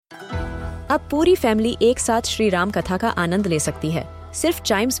अब पूरी फैमिली एक साथ श्री राम कथा का आनंद ले सकती है सिर्फ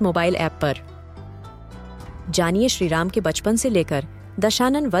चाइम्स मोबाइल ऐप पर। जानिए श्री राम के बचपन से लेकर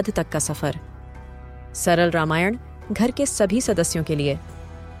दशानन वध तक का सफर। सरल रामायण घर के सभी सदस्यों के लिए।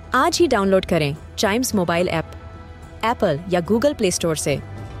 आज ही डाउनलोड करें चाइम्स मोबाइल ऐप एप्पल या गूगल प्ले स्टोर से।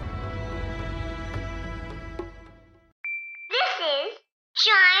 This is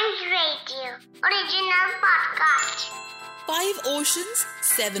Chimes Radio original podcast. 5 oceans,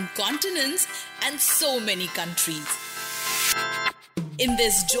 7 continents, and so many countries. In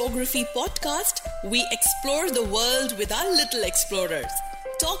this geography podcast, we explore the world with our little explorers.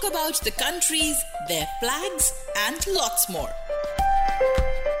 Talk about the countries, their flags, and lots more.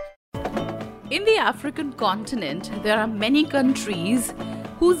 In the African continent, there are many countries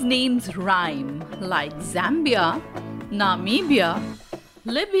whose names rhyme, like Zambia, Namibia,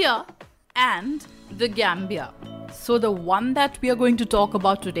 Libya, and the Gambia. So the one that we are going to talk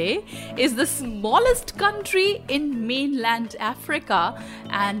about today is the smallest country in mainland Africa,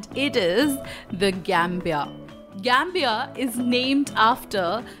 and it is the Gambia. Gambia is named after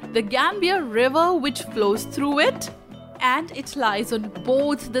the Gambia River, which flows through it, and it lies on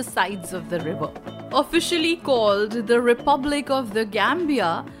both the sides of the river. Officially called the Republic of the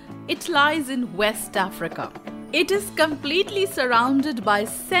Gambia, it lies in West Africa. It is completely surrounded by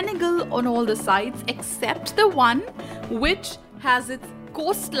Senegal on all the sides except the one which has its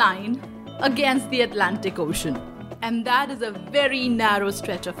coastline against the Atlantic Ocean. And that is a very narrow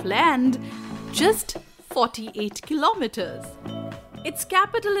stretch of land, just 48 kilometers. Its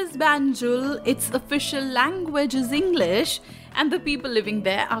capital is Banjul, its official language is English, and the people living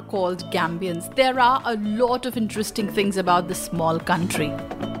there are called Gambians. There are a lot of interesting things about this small country.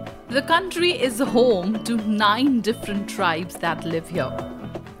 The country is home to 9 different tribes that live here.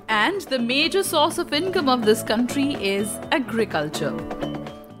 And the major source of income of this country is agriculture.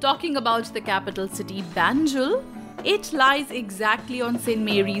 Talking about the capital city, Banjul, it lies exactly on St.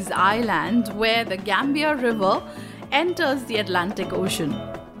 Mary's Island, where the Gambia River enters the Atlantic Ocean.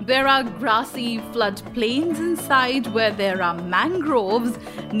 There are grassy floodplains inside where there are mangroves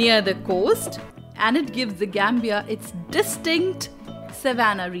near the coast, and it gives the Gambia its distinct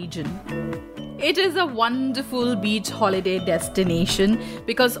savanna region. It is a wonderful beach holiday destination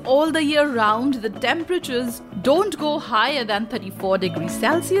because all the year round the temperatures don't go higher than 34 degrees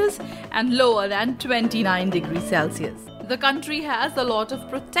Celsius and lower than 29 degrees Celsius. The country has a lot of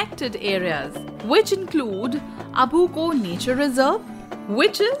protected areas, which include Abuko Nature Reserve,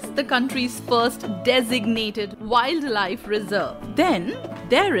 which is the country's first designated wildlife reserve. Then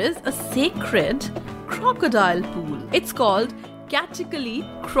there is a sacred crocodile pool. It's called Katikali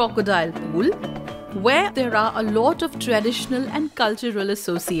Crocodile Pool, where there are a lot of traditional and cultural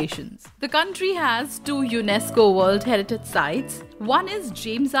associations. The country has 2 UNESCO World Heritage Sites. One is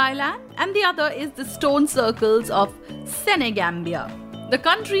James Island and the other is the Stone Circles of Senegambia. The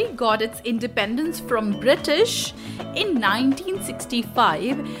country got its independence from British in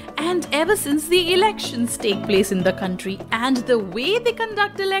 1965, and ever since the elections take place in the country, and the way they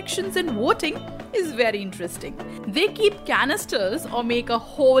conduct elections and voting is very interesting. They keep canisters or make a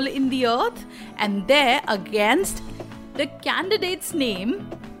hole in the earth, and there against the candidate's name,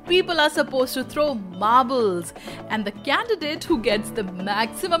 people are supposed to throw marbles, and the candidate who gets the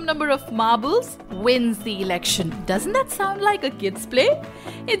maximum number of marbles wins the election. Doesn't that sound like a kid's play?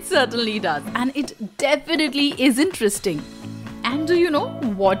 It certainly does, and it definitely is interesting. And do you know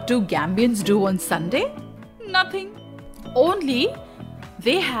what do Gambians do on Sunday? Nothing. Only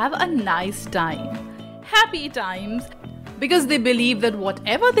they have a nice time. Happy times. Because they believe that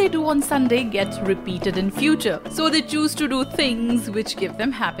whatever they do on Sunday gets repeated in future. So they choose to do things which give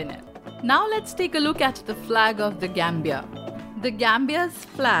them happiness. Now let's take a look at the flag of the Gambia. The Gambia's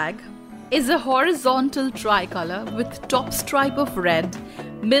flag is a horizontal tricolor with top stripe of red,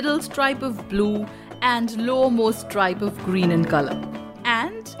 middle stripe of blue, and lowermost stripe of green in color.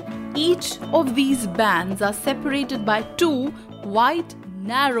 And each of these bands are separated by 2 white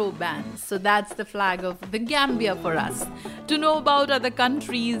narrow bands. So that's the flag of the Gambia for us. To know about other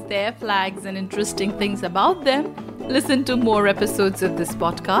countries, their flags, and interesting things about them, listen to more episodes of this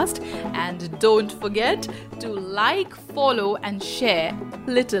podcast. And don't forget to like, follow, and share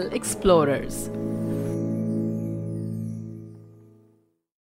Little Explorers.